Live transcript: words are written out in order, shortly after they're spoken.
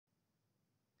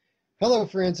Hello,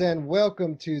 friends, and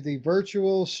welcome to the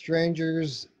Virtual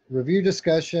Strangers review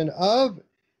discussion of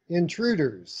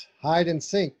Intruders Hide and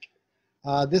Seek.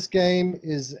 This game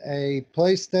is a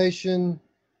PlayStation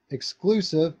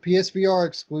exclusive, PSVR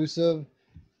exclusive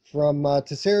from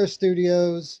Tessera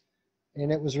Studios,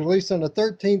 and it was released on the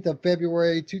 13th of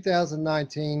February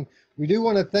 2019. We do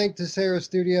want to thank Tessera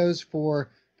Studios for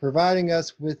providing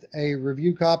us with a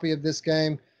review copy of this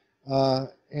game.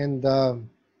 And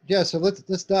Yeah, so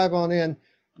let's dive on in.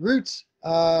 Roots,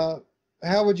 how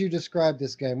would you describe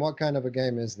this game? What kind of a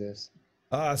game is this?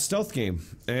 Stealth game,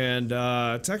 and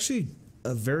it's actually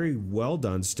a very well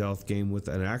done stealth game with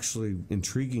an actually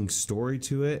intriguing story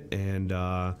to it, and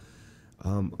I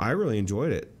really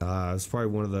enjoyed it. It's probably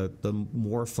one of the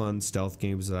more fun stealth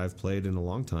games that I've played in a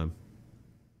long time.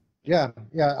 Yeah,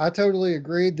 I totally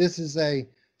agree. This is a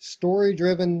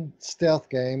story-driven stealth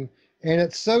game, and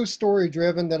it's so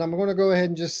story-driven that I'm going to go ahead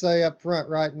and just say up front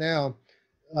right now,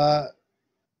 uh,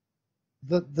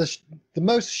 the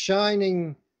most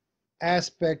shining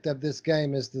aspect of this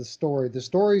game is the story. The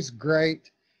story's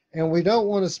great, and we don't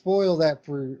want to spoil that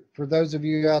for those of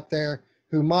you out there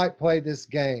who might play this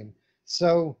game.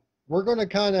 So we're going to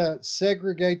kind of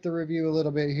segregate the review a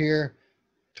little bit here.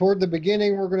 Toward the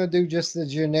beginning, we're going to do just the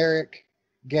generic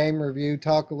game review,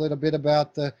 talk a little bit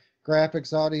about the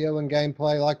graphics, audio, and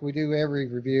gameplay like we do every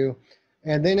review.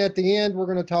 And then at the end, we're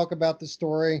going to talk about the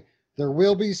story. There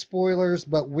will be spoilers,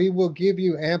 but we will give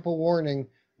you ample warning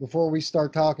before we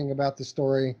start talking about the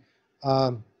story,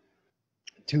 um,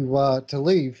 to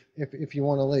leave if you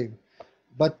want to leave.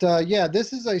 But yeah,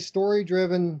 this is a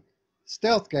story-driven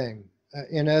stealth game.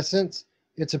 In essence,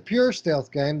 it's a pure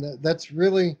stealth game. That's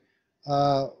really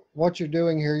what you're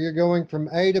doing here. You're going from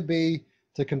A to B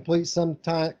to complete some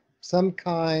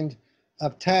kind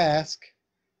of task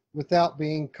without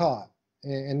being caught,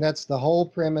 and that's the whole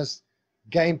premise,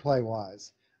 gameplay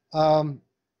wise.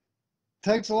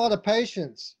 Takes a lot of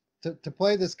patience to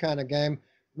play this kind of game.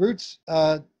 Roots,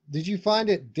 did you find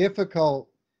it difficult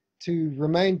to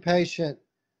remain patient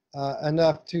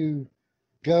enough to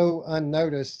go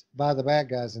unnoticed by the bad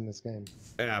guys in this game?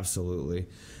 Absolutely,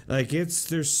 like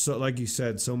there's so, like you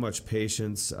said, so much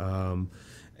patience.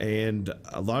 And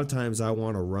a lot of times I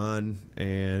want to run,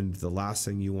 and the last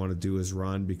thing you want to do is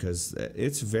run because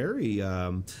it's very.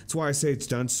 That's why I say it's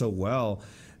done so well.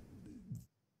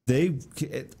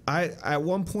 I at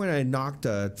one point I knocked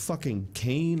a fucking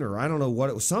cane, or I don't know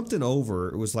what it was, something over.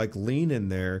 It was like leaning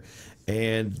there,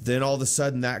 and then all of a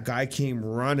sudden that guy came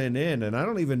running in, and I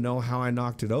don't even know how I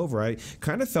knocked it over. I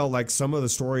kind of felt like some of the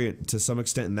story to some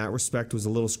extent in that respect was a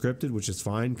little scripted, which is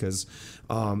fine because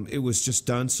it was just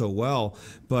done so well.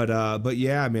 But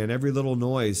yeah, man, every little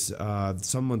noise,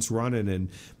 someone's running, and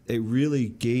it really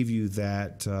gave you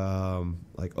that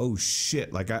like, oh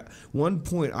shit. Like at one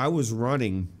point I was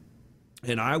running,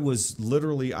 and I was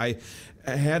literally, I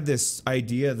had this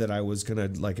idea that I was gonna,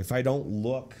 like, if I don't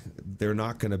look, they're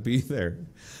not gonna be there,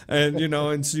 and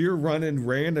and so you're running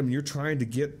random, you're trying to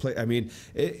get play. I mean,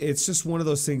 it's just one of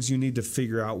those things you need to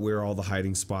figure out where all the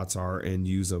hiding spots are and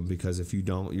use them, because if you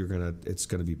don't, it's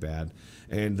gonna be bad,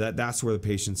 and that's where the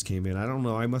patience came in. I don't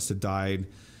know, I must have died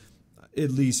at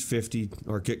least 50,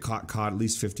 or get caught at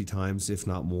least 50 times, if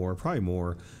not more, probably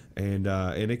more. And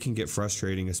it can get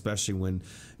frustrating, especially when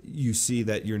you see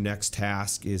that your next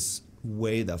task is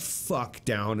way the fuck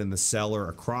down in the cellar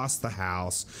across the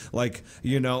house, like,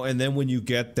 and then when you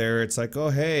get there, it's like, oh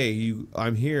hey,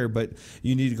 I'm here, but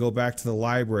you need to go back to the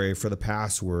library for the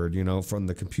password, from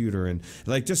the computer, and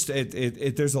like, just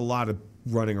there's a lot of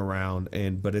running around,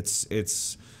 but it's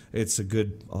a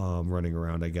good running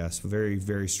around, I guess. Very,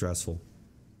 very stressful.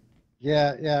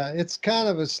 Yeah, it's kind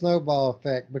of a snowball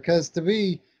effect because to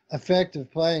be effective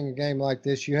playing a game like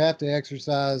this, you have to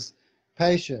exercise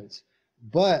patience.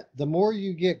 But the more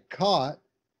you get caught,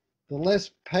 the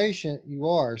less patient you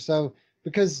are. So,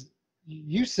 because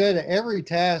you said every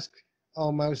task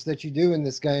almost that you do in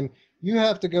this game, you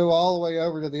have to go all the way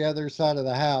over to the other side of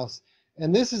the house.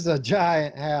 And this is a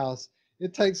giant house.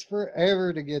 It takes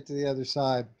forever to get to the other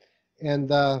side. And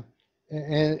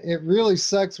and it really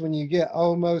sucks when you get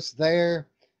almost there,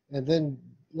 and then,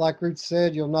 like Ruth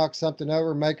said, you'll knock something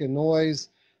over, make a noise,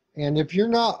 and if you're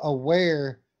not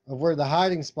aware of where the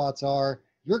hiding spots are,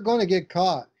 you're going to get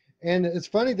caught. And it's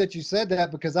funny that you said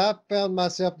that because I found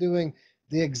myself doing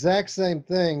the exact same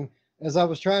thing as I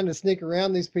was trying to sneak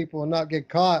around these people and not get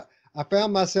caught. I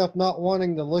found myself not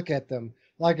wanting to look at them.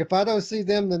 Like, if I don't see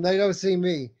them, then they don't see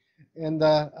me. And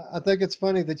I think it's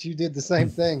funny that you did the same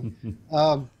thing.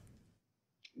 Um,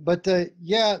 but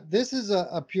Yeah, this is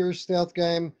a pure stealth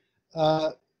game.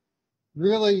 Uh,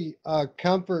 Really,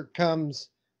 comfort comes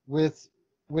with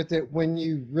with it when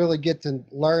you really get to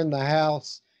learn the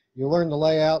house. You learn the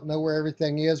layout, know where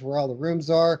everything is, where all the rooms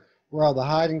are, where all the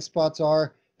hiding spots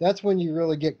are. That's when you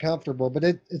really get comfortable. But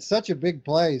it's such a big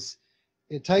place.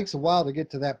 It takes a while to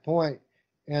get to that point,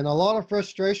 and a lot of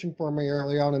frustration for me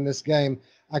early on in this game.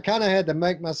 I kind of had to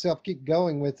make myself keep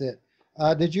going with it.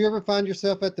 Did you ever find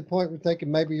yourself at the point where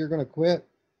thinking maybe you're going to quit?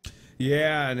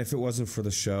 Yeah, and if it wasn't for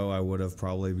the show, I would have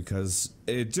probably, because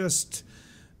it just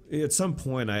at some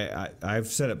point I've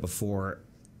said it before.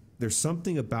 There's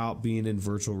something about being in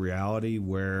virtual reality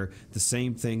where the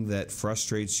same thing that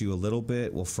frustrates you a little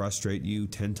bit will frustrate you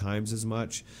 10 times as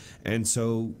much. And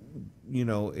so,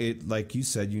 it, like you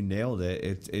said, you nailed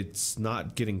it. It's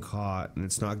not getting caught, and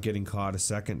it's not getting caught a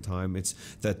second time. It's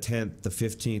the 10th, the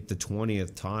 15th, the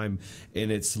 20th time,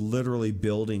 and it's literally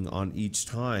building on each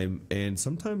time. And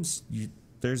sometimes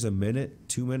there's a minute,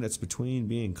 2 minutes between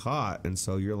being caught, and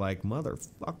so you're like,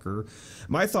 motherfucker.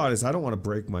 My thought is, I don't want to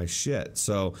break my shit,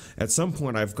 so at some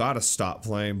point I've got to stop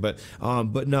playing. But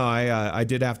no, I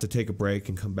did have to take a break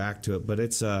and come back to it. But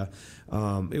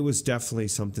it was definitely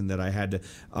something that I had to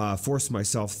force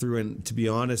myself through. And to be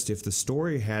honest, if the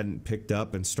story hadn't picked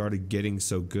up and started getting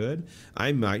so good,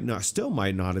 I might not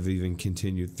have even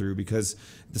continued through, because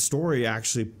the story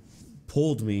actually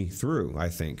pulled me through, I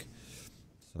think.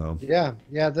 So. Yeah,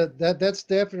 that's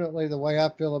definitely the way I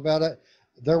feel about it.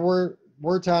 There were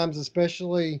times,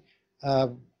 especially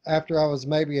after I was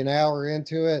maybe an hour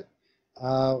into it,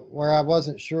 where I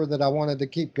wasn't sure that I wanted to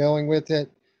keep going with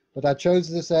it, but I chose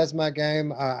this as my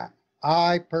game.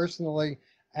 I personally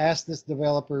asked this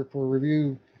developer for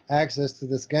review access to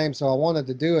this game, so I wanted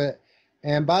to do it.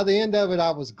 And by the end of it,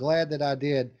 I was glad that I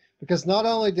did, because not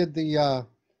only did the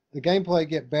gameplay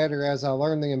get better as I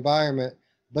learned the environment,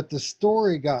 but the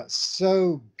story got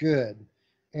so good.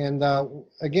 And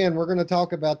again, we're going to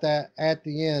talk about that at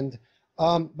the end.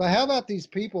 But how about these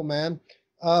people, man?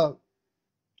 For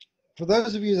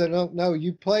those of you that don't know,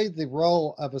 you played the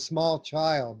role of a small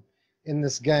child in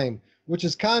this game, which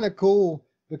is kind of cool,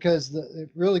 because it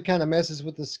really kind of messes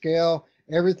with the scale.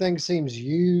 Everything seems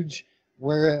huge,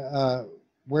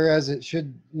 whereas it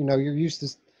should, you're used to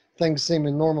things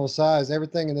seeming normal size.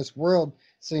 Everything in this world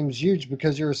seems huge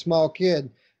because you're a small kid.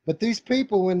 But these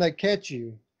people, when they catch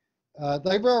you,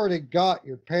 they've already got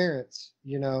your parents,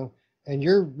 and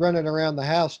you're running around the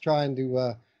house trying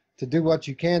to do what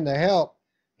you can to help.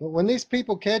 But when these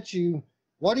people catch you,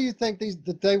 what do you think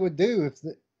that they would do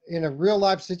in a real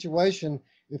life situation,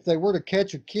 if they were to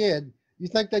catch a kid? You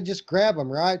think they'd just grab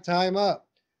them, right? Tie them up.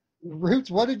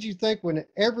 Roots, what did you think when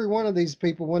every one of these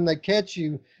people, when they catch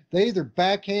you, they either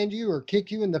backhand you or kick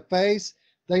you in the face?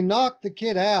 They knock the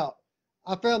kid out.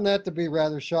 I found that to be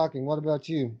rather shocking. What about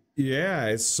you? Yeah,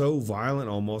 it's so violent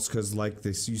almost, because like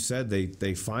this, you said,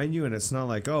 they find you, and it's not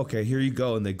like, oh, okay, here you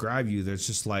go, and they grab you. There's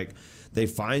just like, they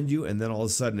find you, and then all of a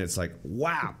sudden it's like,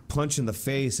 wow, punch in the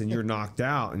face, and you're knocked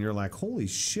out, and you're like, holy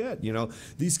shit,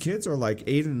 these kids are like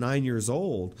 8 and 9 years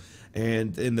old.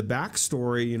 And in the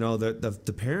backstory,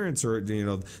 the parents are,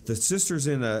 the sister's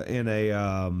in a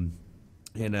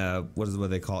what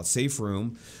they call it, safe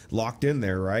room, locked in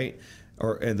there, right?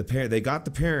 And they got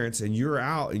the parents, and you're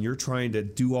out, and you're trying to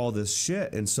do all this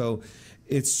shit. And so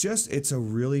it's a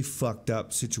really fucked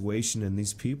up situation, and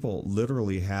these people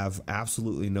literally have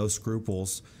absolutely no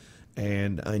scruples,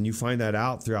 and you find that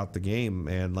out throughout the game.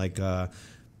 And like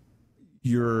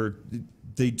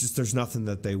there's nothing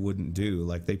that they wouldn't do.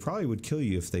 Like, they probably would kill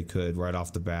you if they could right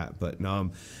off the bat. But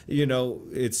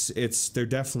they're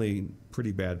definitely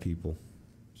pretty bad people.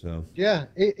 So yeah,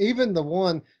 even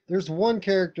there's one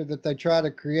character that they try to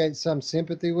create some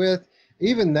sympathy with.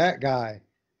 Even that guy,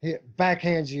 he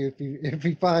backhands you if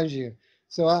he finds you.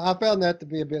 So I found that to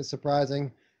be a bit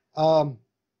surprising.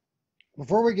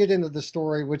 Before we get into the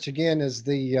story, which again is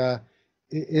the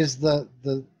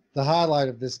highlight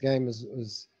of this game,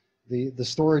 is the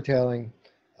storytelling.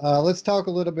 Let's talk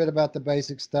a little bit about the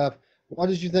basic stuff. What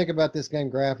did you think about this game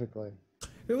graphically?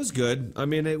 It was good. I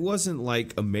mean, it wasn't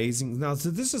like amazing. Now, so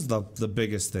this is the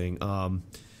biggest thing.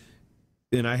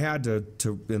 And I had to,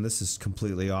 and this is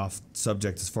completely off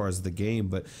subject as far as the game,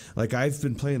 but like, I've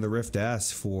been playing the Rift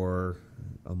S for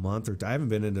a month, or I haven't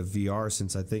been into VR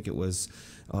since I think it was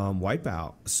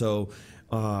Wipeout. So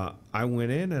I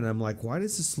went in and I'm like, why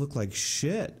does this look like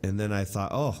shit? And then I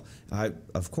thought,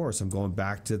 of course I'm going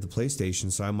back to the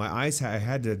PlayStation. So I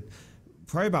had to,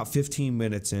 probably about 15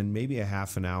 minutes in, maybe a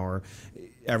half an hour,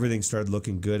 everything started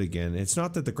looking good again. It's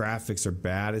not that the graphics are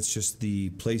bad, it's just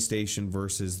the PlayStation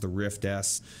versus the Rift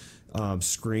S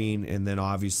screen, and then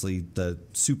obviously the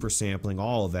super sampling,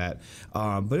 all of that.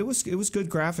 But it was good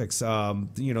graphics.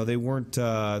 You know, they weren't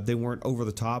over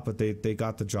the top, but they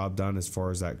got the job done as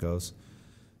far as that goes.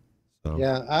 So.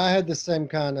 Yeah, I had the same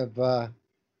kind of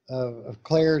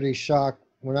clarity shock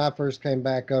when I first came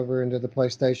back over into the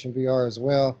PlayStation VR as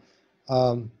well.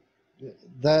 Um,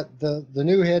 that the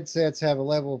new headsets have a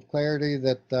level of clarity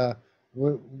that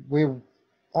we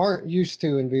aren't used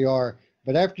to in VR.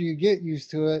 But after you get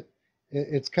used to it,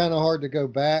 it's kind of hard to go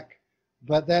back.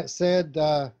 But that said,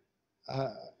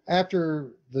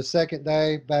 after the second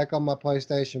day back on my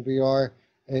PlayStation VR,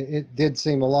 it did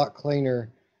seem a lot cleaner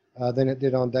than it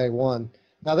did on day one.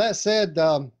 Now that said,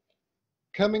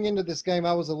 coming into this game,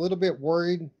 I was a little bit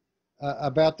worried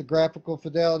about the graphical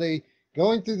fidelity.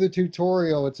 Going through the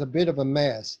tutorial, it's a bit of a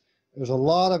mess. There's a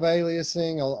lot of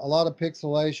aliasing, a lot of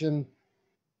pixelation,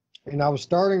 and I was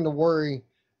starting to worry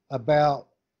about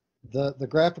the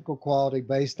graphical quality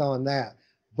based on that.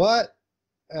 But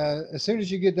as soon as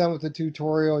you get done with the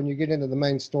tutorial and you get into the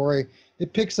main story,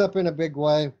 it picks up in a big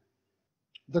way.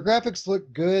 The graphics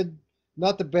look good.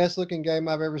 Not the best looking game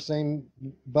I've ever seen,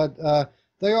 but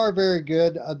they are very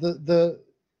good.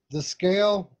 The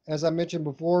scale, as I mentioned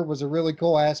before, was a really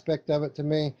cool aspect of it to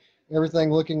me. Everything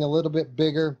looking a little bit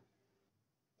bigger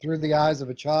through the eyes of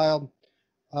a child.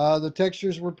 The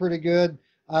textures were pretty good.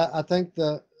 I think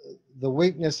the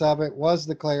weakness of it was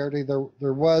the clarity.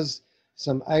 There was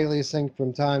some aliasing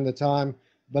from time to time,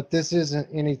 but this isn't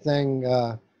anything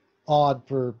odd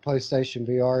for PlayStation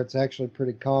VR. It's actually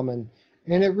pretty common,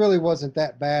 and it really wasn't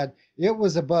that bad. It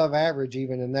was above average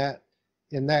even in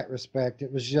that respect.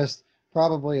 It was just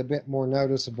probably a bit more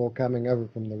noticeable coming over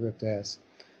from the Rift S.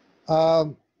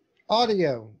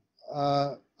 Audio,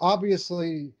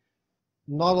 obviously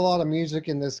not a lot of music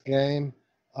in this game.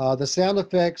 The sound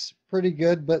effects pretty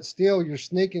good, but still you're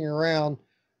sneaking around.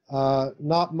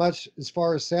 Not much as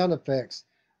far as sound effects.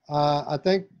 I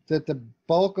think that the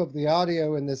bulk of the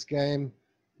audio in this game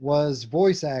was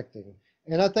voice acting.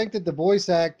 And I think that the voice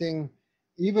acting,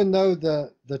 even though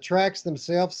the tracks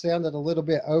themselves sounded a little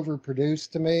bit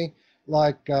overproduced to me,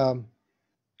 like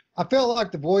I felt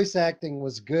like the voice acting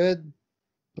was good,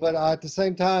 but at the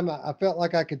same time, I felt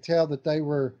like I could tell that they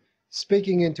were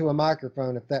speaking into a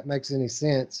microphone, if that makes any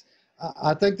sense.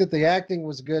 I think that the acting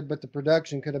was good, but the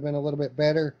production could have been a little bit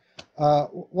better.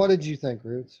 What did you think,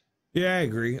 Roots? Yeah, I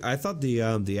agree. I thought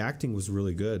the acting was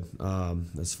really good,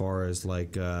 as far as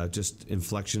like just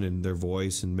inflection in their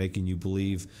voice and making you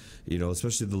believe, you know,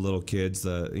 especially the little kids.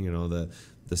 The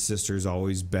sister's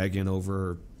always begging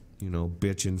over, you know,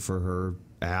 bitching for her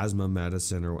asthma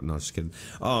medicine or whatnot. Just kidding.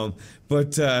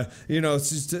 But you know,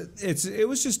 it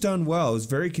was just done well. It was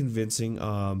very convincing.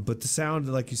 But the sound,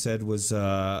 like you said, was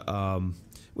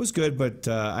good. But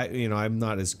I'm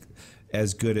not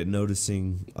as good at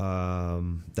noticing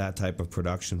that type of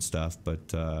production stuff.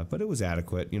 But it was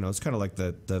adequate. You know, it's kind of like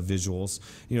the visuals.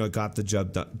 You know, it got the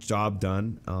job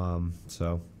done.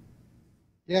 So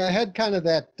Yeah, it had kind of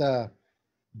that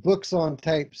books on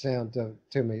tape sound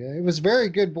to me. It was very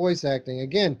good voice acting.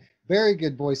 Again, very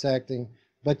good voice acting,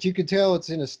 but you could tell it's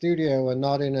in a studio and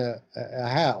not in a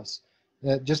house,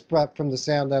 just from the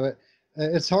sound of it.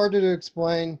 It's harder to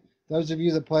explain. Those of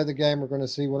you that play the game are going to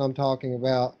see what I'm talking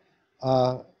about.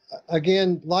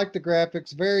 Again, like the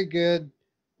graphics, very good,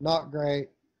 not great.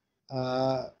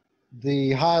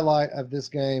 The highlight of this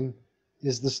game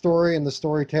is the story and the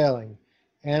storytelling.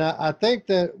 And I think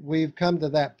that we've come to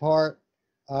that part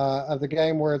of the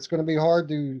game where it's going to be hard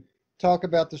to talk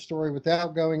about the story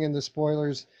without going into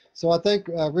spoilers. So I think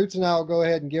Roots and I will go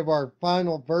ahead and give our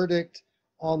final verdict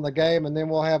on the game, and then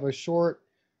we'll have a short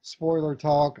spoiler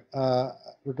talk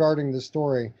regarding the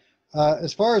story.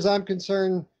 As far as I'm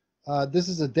concerned, this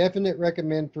is a definite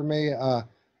recommend for me.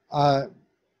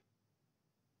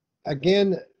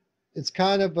 Again, it's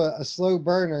kind of a slow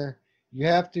burner. You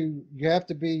have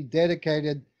to be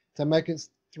dedicated to make it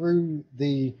through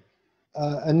the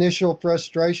initial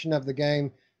frustration of the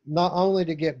game, not only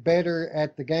to get better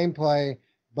at the gameplay,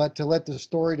 but to let the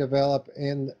story develop.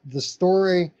 And the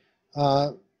story,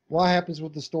 what happens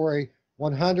with the story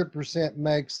 100%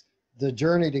 makes the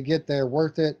journey to get there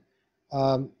worth it.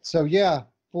 So yeah,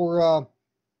 for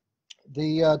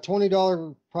the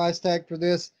 $20 price tag for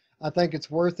this, I think it's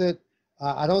worth it.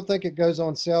 I don't think it goes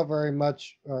on sale very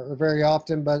much or very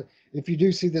often, but if you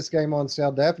do see this game on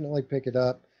sale, definitely pick it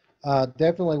up.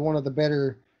 Definitely one of the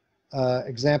better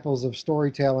examples of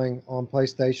storytelling on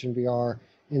PlayStation VR,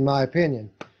 in my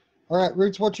opinion. All right,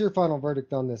 Roots, what's your final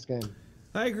verdict on this game?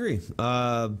 I agree.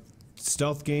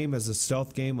 Stealth game, as a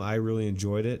stealth game, I really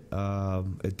enjoyed it.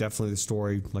 It definitely, the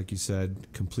story, like you said,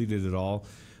 completed it all.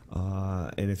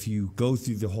 And if you go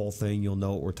through the whole thing, you'll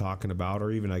know what we're talking about.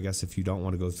 Or even, I guess, if you don't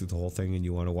want to go through the whole thing and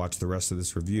you want to watch the rest of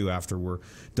this review after we're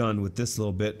done with this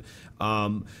little bit,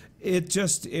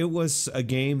 it was a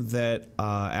game that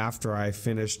after I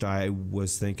finished, I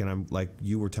was thinking, I'm like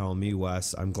you were telling me,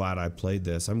 Wes, I'm glad I played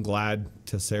this. I'm glad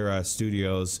Tessera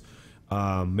Studios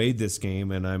made this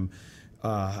game, and I'm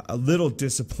a little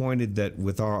disappointed that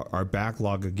with our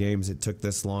backlog of games, it took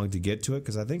this long to get to it,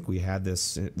 because I think we had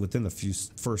this within the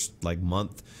first like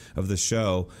month of the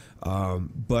show.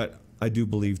 But I do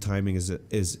believe timing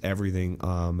is everything,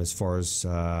 as far as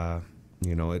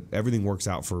everything works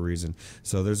out for a reason.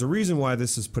 So there's a reason why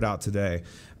this is put out today.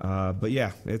 But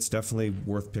yeah, it's definitely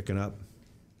worth picking up.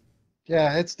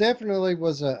 Yeah, it's definitely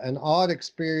was an odd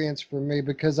experience for me,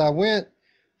 because I went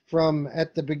from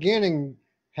at the beginning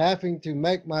having to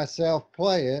make myself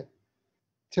play it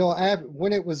till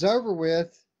when it was over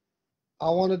with, I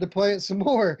wanted to play it some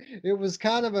more. It was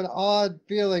kind of an odd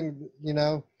feeling,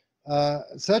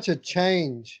 such a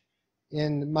change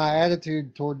in my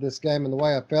attitude toward this game and the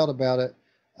way I felt about it.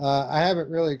 I haven't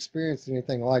really experienced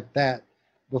anything like that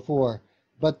before.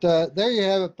 But there you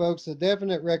have it, folks. A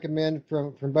definite recommend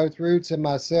from both Roots and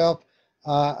myself.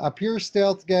 A pure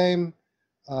stealth game.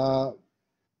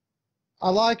 I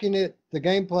liken the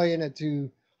gameplay in it to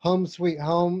Home Sweet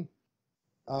Home.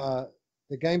 The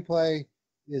gameplay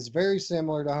is very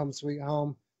similar to Home Sweet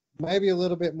Home, maybe a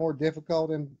little bit more difficult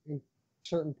in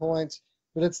certain points,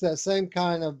 but it's that same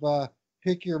kind of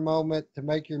pick your moment to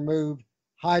make your move,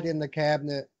 hide in the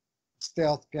cabinet,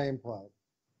 stealth gameplay.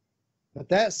 But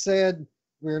that said,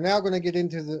 we're now going to get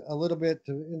into a little bit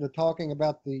into talking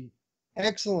about the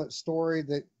excellent story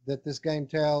that this game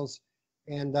tells.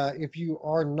 And if you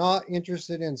are not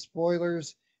interested in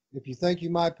spoilers, if you think you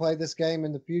might play this game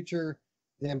in the future,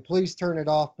 then please turn it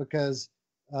off, because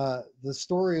the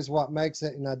story is what makes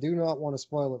it, and I do not want to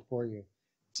spoil it for you.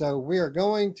 So we are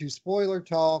going to spoiler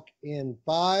talk in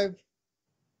 5,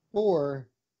 4,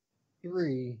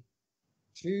 3,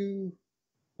 2,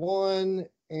 1,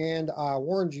 and I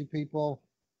warned you, people.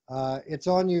 It's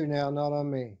on you now, not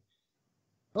on me.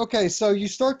 Okay, so you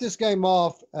start this game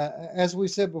off, as we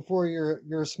said before,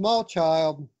 you're a small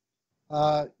child.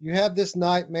 You have this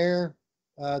nightmare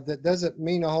that doesn't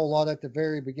mean a whole lot at the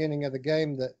very beginning of the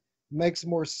game, that makes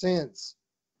more sense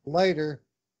later.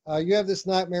 You have this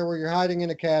nightmare where you're hiding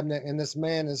in a cabinet and this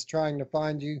man is trying to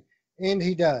find you, and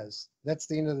he does. That's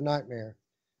the end of the nightmare.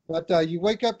 But you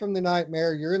wake up from the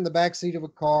nightmare, you're in the back seat of a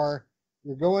car,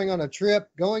 you're going on a trip,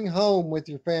 going home with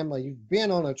your family. You've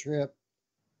been on a trip,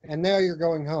 and now you're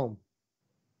going home.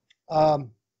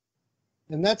 And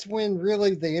that's when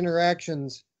really the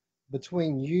interactions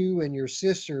between you and your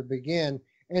sister begin.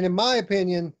 And in my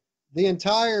opinion, the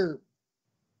entire,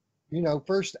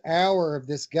 first hour of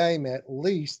this game, at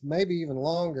least, maybe even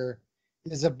longer,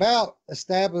 is about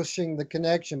establishing the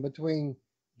connection between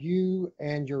you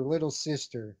and your little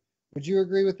sister. Would you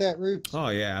agree with that, Roots? Oh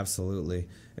yeah, absolutely.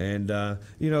 And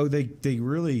they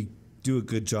really do a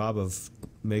good job of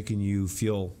making you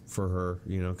feel for her,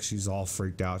 because she's all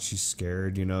freaked out, she's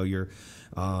scared.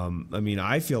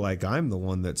 I feel like I'm the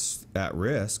one that's at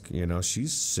risk.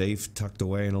 She's safe, tucked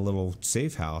away in a little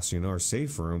safe house, or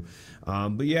safe room.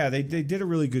 But yeah, they did a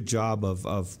really good job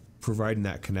of providing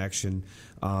that connection,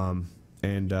 and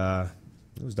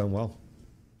it was done well.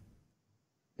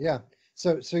 Yeah.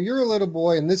 So you're a little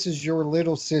boy, and this is your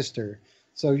little sister.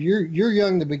 So you're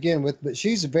young to begin with, but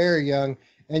she's very young,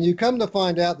 and you come to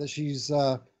find out that she's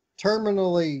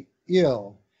terminally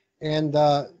ill. And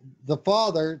the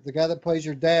father, the guy that plays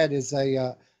your dad, is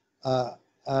a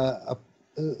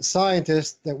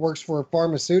scientist that works for a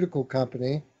pharmaceutical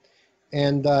company.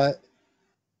 And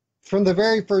from the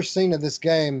very first scene of this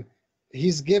game,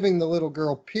 he's giving the little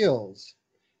girl pills,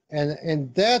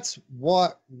 and that's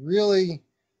what really.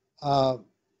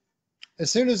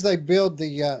 As soon as they build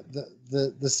the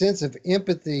sense of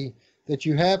empathy that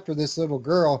you have for this little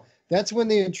girl, that's when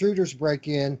the intruders break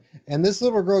in, and this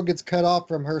little girl gets cut off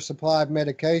from her supply of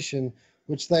medication,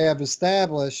 which they have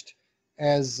established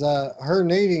as her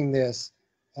needing this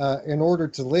in order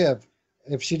to live.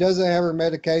 If she doesn't have her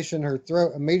medication, her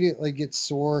throat immediately gets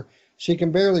sore. She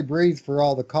can barely breathe for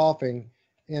all the coughing,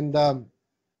 and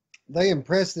they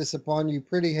impress this upon you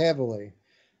pretty heavily.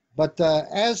 But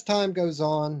as time goes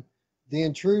on, the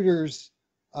intruders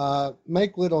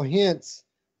make little hints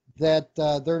that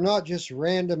they're not just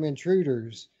random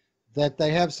intruders, that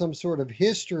they have some sort of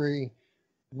history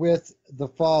with the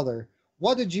father.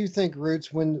 What did you think,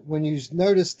 Roots, when you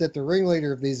noticed that the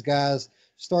ringleader of these guys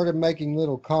started making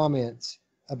little comments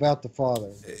about the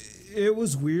father. It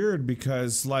was weird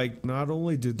because, like, not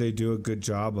only did they do a good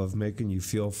job of making you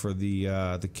feel for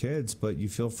the kids, but you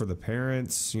feel for the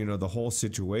parents. You know, the whole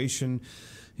situation.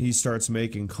 He starts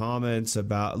making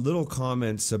little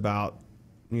comments about,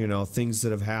 you know, things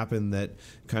that have happened that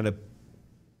kind of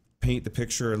paint the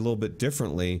picture a little bit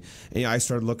differently. And I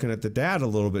started looking at the dad a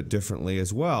little bit differently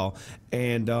as well.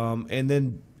 And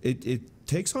then it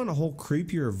takes on a whole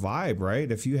creepier vibe,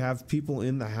 right? If you have people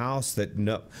in the house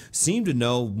that seem to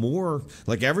know more,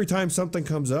 like every time something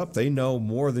comes up, they know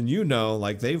more than you know.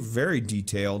 Like they're very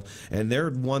detailed and they're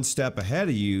one step ahead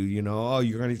of you. You know, oh,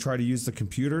 you're going to try to use the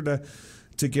computer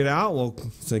to get out. Well,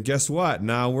 so guess what?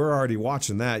 Now we're already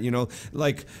watching that. You know,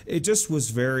 like it just was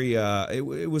very.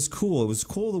 It was cool. It was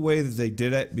cool the way that they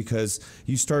did it because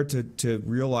you start to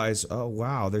realize, oh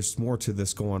wow, there's more to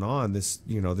this going on. This,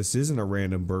 you know, this isn't a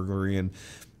random burglary, and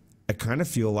I kind of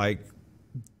feel like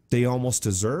they almost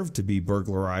deserve to be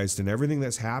burglarized, and everything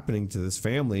that's happening to this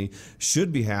family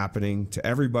should be happening to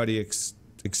everybody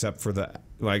except for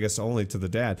I guess only to the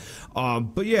dad.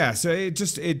 But yeah, so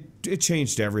it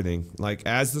changed everything. Like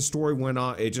as the story went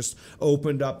on, it just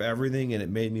opened up everything and it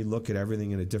made me look at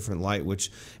everything in a different light,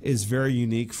 which is very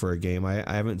unique for a game. I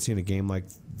haven't seen a game like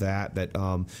that,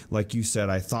 like you said,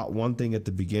 I thought one thing at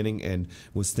the beginning and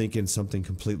was thinking something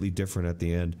completely different at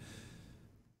the end.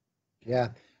 Yeah.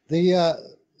 The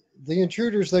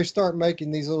intruders, they start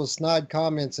making these little snide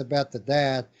comments about the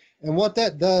dad. And what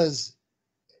that does,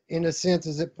 in a sense,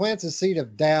 is it plants a seed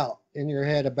of doubt in your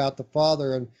head about the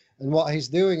father and what he's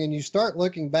doing. And you start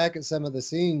looking back at some of the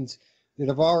scenes that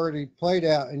have already played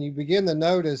out, and you begin to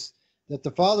notice that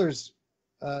the father's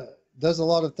does a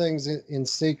lot of things in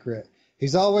secret.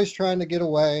 He's always trying to get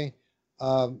away,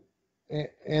 and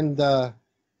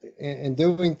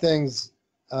doing things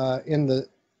in the,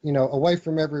 you know, away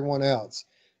from everyone else.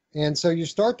 And so you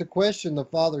start to question the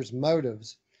father's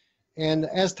motives. And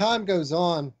as time goes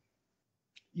on,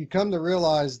 you come to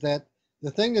realize that the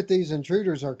thing that these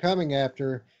intruders are coming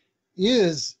after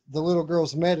is the little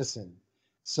girl's medicine.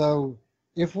 So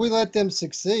if we let them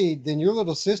succeed, then your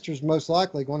little sister's most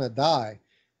likely going to die.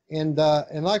 And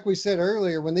like we said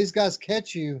earlier, when these guys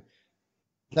catch you,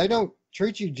 they don't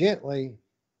treat you gently.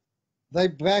 They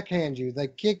backhand you, they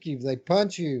kick you, they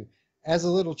punch you as a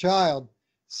little child.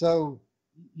 So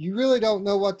you really don't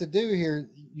know what to do here.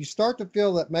 You start to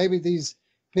feel that maybe these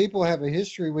people have a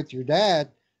history with your dad,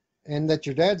 and that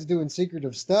your dad's doing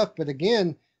secretive stuff. But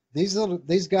again, these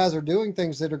guys are doing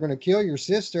things that are going to kill your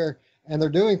sister, and they're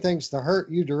doing things to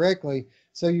hurt you directly.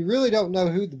 So you really don't know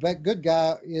who the good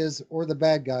guy is or the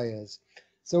bad guy is.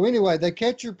 So anyway, they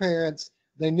catch your parents.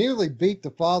 They nearly beat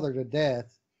the father to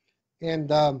death.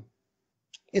 And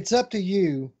it's up to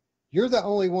you. You're the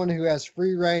only one who has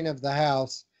free reign of the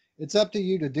house. It's up to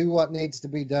you to do what needs to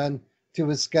be done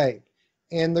to escape.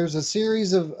 And there's a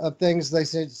series of things they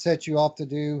set you off to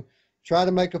do. Try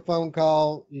to make a phone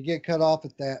call, you get cut off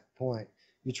at that point.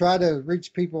 You try to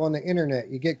reach people on the internet,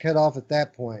 you get cut off at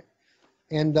that point.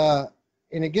 And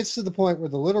it gets to the point where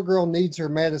the little girl needs her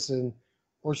medicine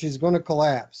or she's going to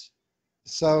collapse.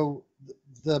 So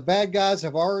the bad guys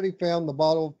have already found the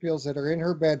bottle of pills that are in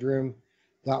her bedroom.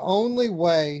 The only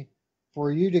way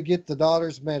for you to get the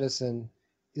daughter's medicine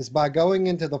is by going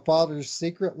into the father's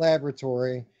secret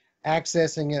laboratory,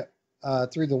 accessing it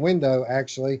through the window,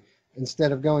 actually,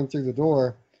 instead of going through the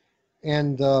door,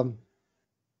 and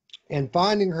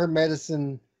finding her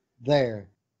medicine there.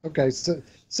 Okay, so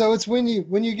it's when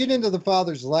you get into the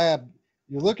father's lab,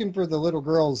 you're looking for the little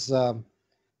girl's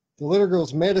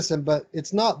medicine, but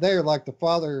it's not there like the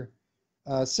father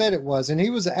said it was, and he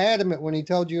was adamant when he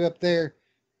told you up there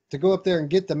to go up there and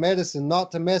get the medicine,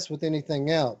 not to mess with anything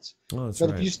else. Oh, that's but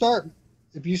right.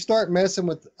 if you start messing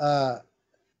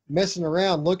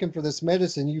around looking for this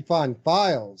medicine, you find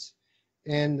files.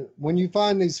 And when you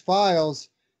find these files,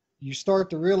 you start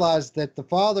to realize that the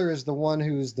father is the one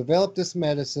who's developed this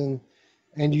medicine,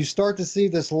 and you start to see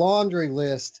this laundry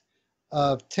list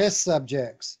of test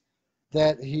subjects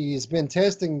that he's been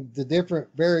testing the different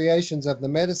variations of the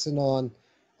medicine on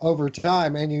over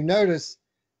time. And you notice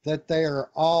that they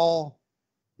are all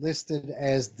listed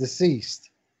as deceased.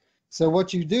 So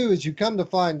what you do is you come to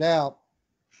find out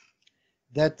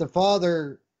that the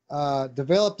father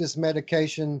developed this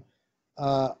medication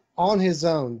on his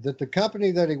own, that the company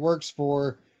that he works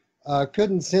for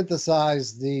couldn't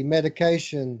synthesize the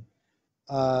medication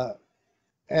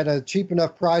at a cheap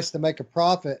enough price to make a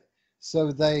profit.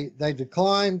 So they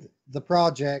declined the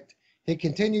project. He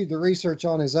continued the research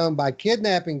on his own by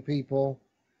kidnapping people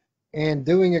and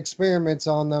doing experiments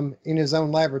on them in his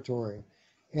own laboratory.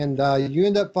 And you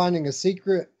end up finding a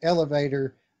secret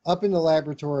elevator up in the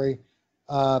laboratory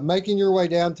making your way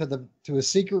down to a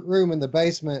secret room in the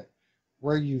basement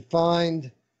where you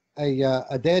find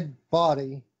a dead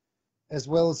body as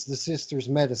well as the sister's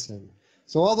medicine.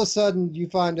 So all of a sudden you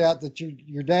find out that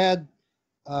your dad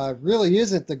really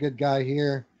isn't the good guy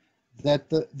here, that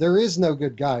there is no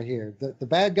good guy here. The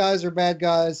bad guys are bad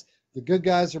guys, the good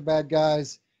guys are bad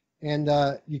guys, and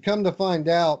you come to find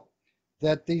out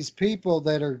that these people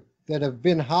that have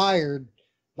been hired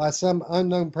by some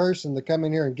unknown person to come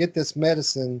in here and get this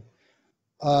medicine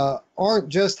aren't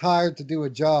just hired to do a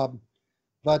job,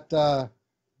 but the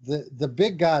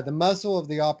big guy, the muscle of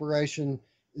the operation,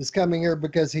 is coming here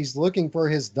because he's looking for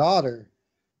his daughter,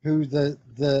 who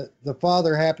the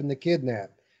father happened to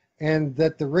kidnap, and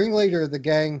that the ringleader of the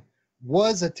gang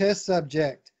was a test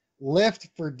subject left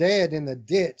for dead in the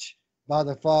ditch by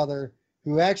the father,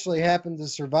 who actually happened to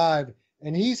survive,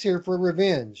 and he's here for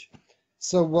revenge.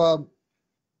 So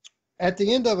at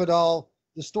the end of it all,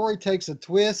 the story takes a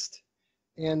twist,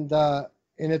 and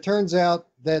it turns out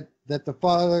that the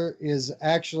father is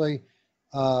actually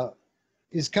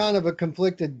is kind of a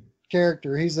conflicted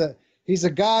character. He's a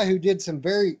guy who did some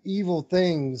very evil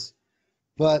things,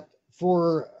 but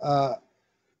for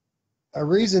a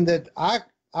reason that I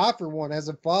for one, as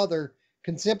a father,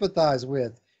 can sympathize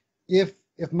with. If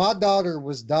my daughter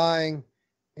was dying,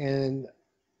 and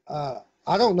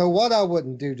I don't know what I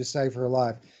wouldn't do to save her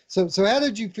life. So how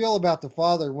did you feel about the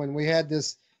father when we had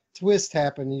this twist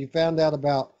happen and you found out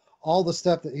about all the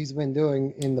stuff that he's been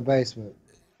doing in the basement?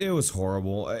 It was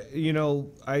horrible. You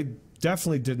know, I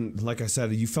definitely didn't, like I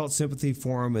said, you felt sympathy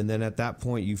for him, and then at that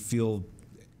point you feel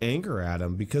anger at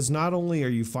him, because not only are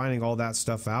you finding all that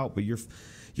stuff out, but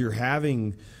you're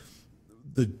having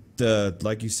the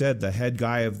like you said, the head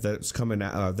guy of that's coming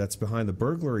out, that's behind the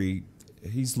burglary.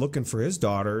 He's looking for his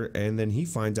daughter, and then he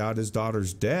finds out his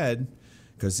daughter's dead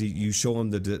because you show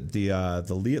him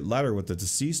the letter with the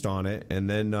deceased on it, and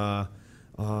then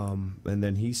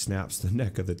he snaps the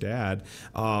neck of the dad,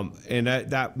 and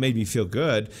that made me feel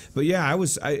good. But yeah,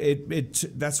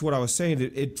 that's what I was saying.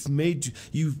 It made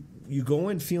you go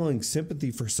in feeling sympathy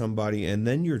for somebody, and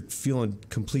then you're feeling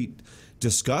complete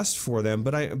disgust for them.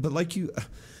 But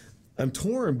I'm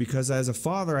torn, because as a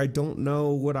father, I don't know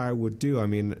what I would do. I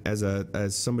mean,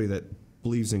 as somebody that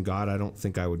believes in God, I don't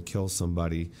think I would kill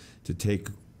somebody to take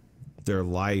their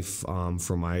life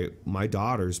from my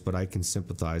daughters, but I can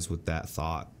sympathize with that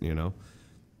thought, you know?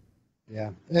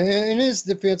 Yeah. In his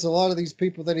defense, a lot of these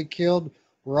people that he killed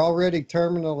were already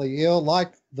terminally ill,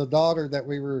 like the daughter that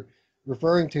we were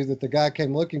referring to that the guy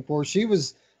came looking for. She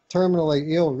was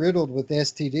terminally ill, riddled with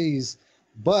STDs.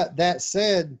 But that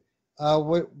said,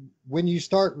 when you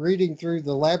start reading through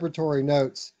the laboratory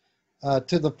notes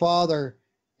to the father,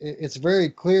 it's very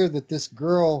clear that this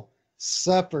girl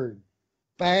suffered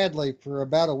badly for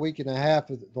about a week and a half,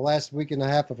 the last week and a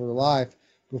half of her life,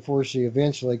 before she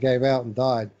eventually gave out and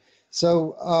died.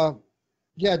 So,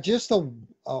 yeah, just a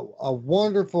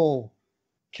wonderful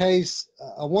case,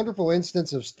 a wonderful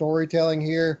instance of storytelling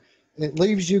here. It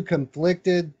leaves you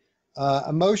conflicted,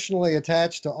 emotionally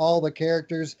attached to all the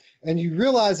characters, and you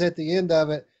realize at the end of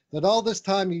it that all this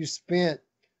time you spent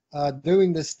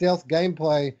doing the stealth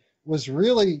gameplay was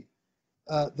really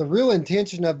the real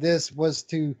intention of this was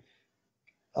to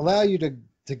allow you to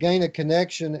gain a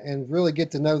connection and really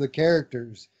get to know the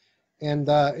characters. And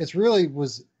it's really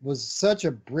was such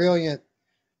a brilliant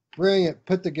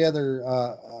put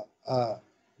together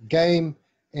game,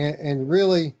 and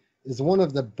really is one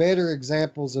of the better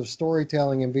examples of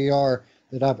storytelling in VR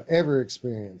that I've ever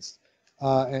experienced.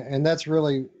 And that's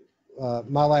really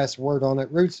my last word on it.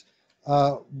 Roots,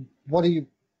 what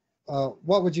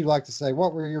would you like to say?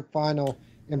 What were your final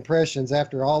impressions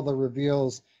after all the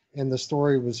reveals and the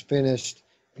story was finished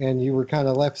and you were kind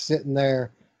of left sitting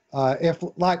there, if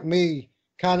like me,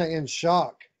 kind of in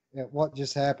shock at what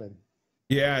just happened?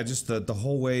 Yeah, just the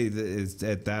whole way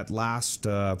at that last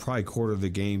probably quarter of the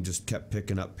game just kept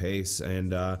picking up pace,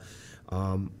 and I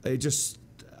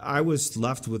was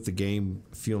left with the game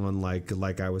feeling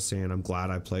like I was saying, I'm glad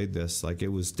I played this. Like, it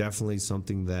was definitely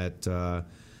something that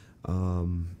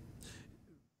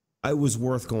it was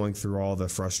worth going through all the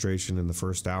frustration in the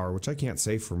first hour, which I can't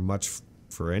say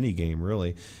for any game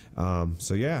really.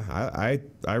 So yeah,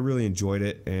 I really enjoyed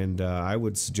it, and I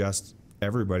would suggest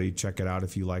everybody check it out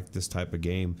if you like this type of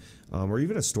game, or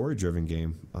even a story-driven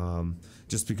game,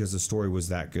 just because the story was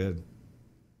that good.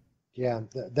 Yeah,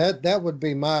 that would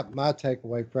be my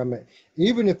takeaway from it.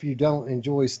 Even if you don't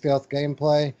enjoy stealth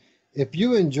gameplay, if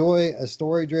you enjoy a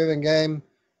story-driven game,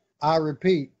 I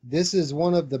repeat, this is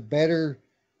one of the better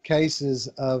cases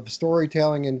of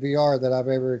storytelling in VR that I've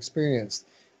ever experienced.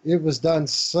 It was done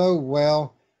so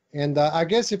well, And I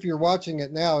guess if you're watching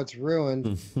it now, it's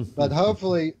ruined. But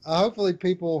hopefully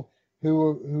people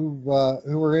who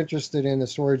are interested in a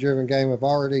story-driven game have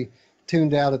already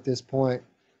tuned out at this point.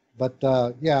 But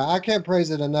yeah, I can't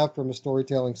praise it enough from a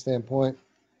storytelling standpoint.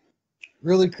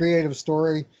 Really creative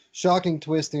story, shocking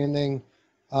twist ending.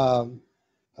 Um,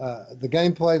 the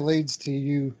gameplay leads to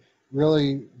you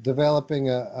really developing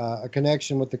a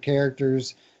connection with the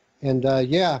characters, and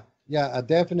yeah, a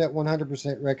definite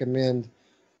 100% recommend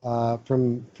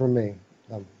from me.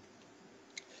 Um,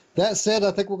 that said,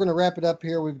 I think we're going to wrap it up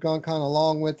here. We've gone kind of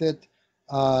long with it.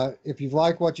 If you've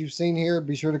liked what you've seen here,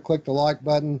 be sure to click the like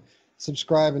button,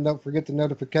 subscribe, and don't forget the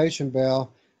notification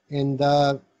bell. And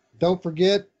don't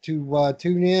forget to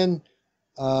tune in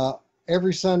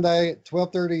every Sunday at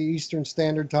 12:30 Eastern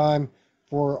Standard Time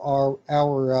for our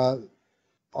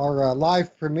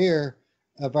live premiere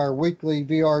of our weekly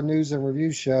VR news and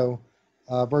review show,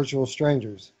 Virtual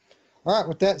Strangers. All right,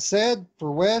 with that said,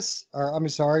 for Roots,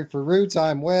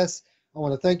 I'm Wes. I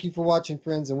want to thank you for watching,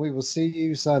 friends, and we will see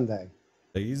you Sunday.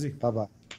 Easy. Bye-bye.